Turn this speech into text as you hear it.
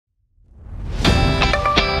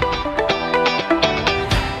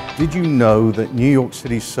Did you know that New York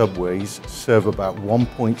City subways serve about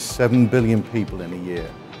 1.7 billion people in a year?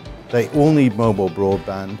 They all need mobile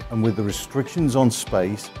broadband, and with the restrictions on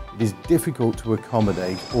space, it is difficult to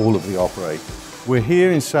accommodate all of the operators. We're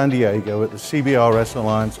here in San Diego at the CBRS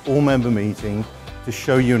Alliance all-member meeting to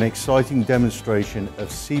show you an exciting demonstration of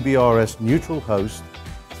CBRS neutral host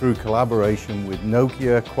through collaboration with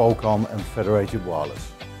Nokia, Qualcomm and Federated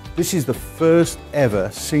Wireless. This is the first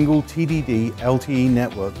ever single TDD LTE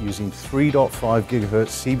network using 3.5 GHz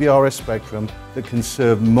CBRS spectrum that can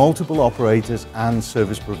serve multiple operators and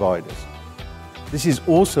service providers. This is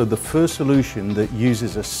also the first solution that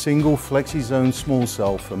uses a single FlexiZone small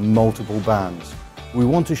cell for multiple bands. We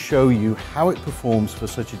want to show you how it performs for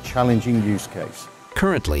such a challenging use case.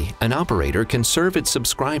 Currently, an operator can serve its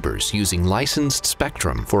subscribers using licensed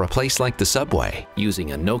spectrum for a place like the subway,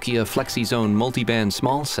 using a Nokia FlexiZone multiband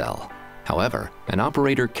small cell. However, an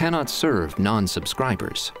operator cannot serve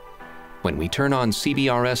non-subscribers. When we turn on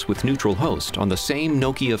CBRS with neutral host on the same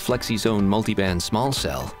Nokia FlexiZone multiband small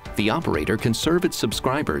cell, the operator can serve its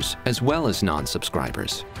subscribers as well as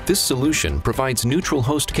non-subscribers. This solution provides neutral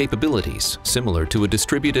host capabilities similar to a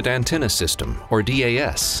distributed antenna system, or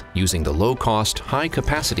DAS, using the low-cost,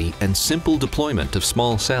 high-capacity, and simple deployment of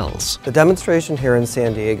small cells. The demonstration here in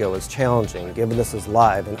San Diego is challenging given this is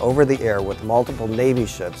live and over the air with multiple Navy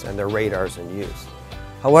ships and their radars in use.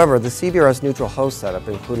 However, the CBRS neutral host setup,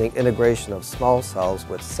 including integration of small cells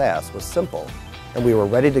with SAS, was simple, and we were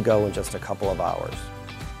ready to go in just a couple of hours.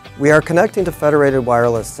 We are connecting to Federated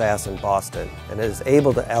Wireless SAS in Boston, and it is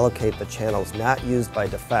able to allocate the channels not used by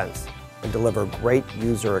defense and deliver great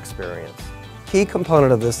user experience. Key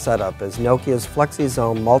component of this setup is Nokia's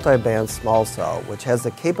FlexiZone multi-band small cell, which has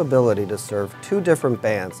the capability to serve two different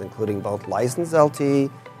bands, including both licensed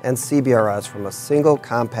LTE and CBRS from a single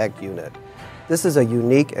compact unit. This is a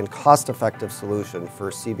unique and cost-effective solution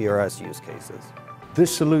for CBRS use cases.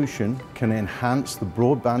 This solution can enhance the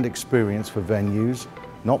broadband experience for venues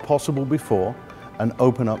not possible before and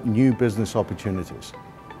open up new business opportunities.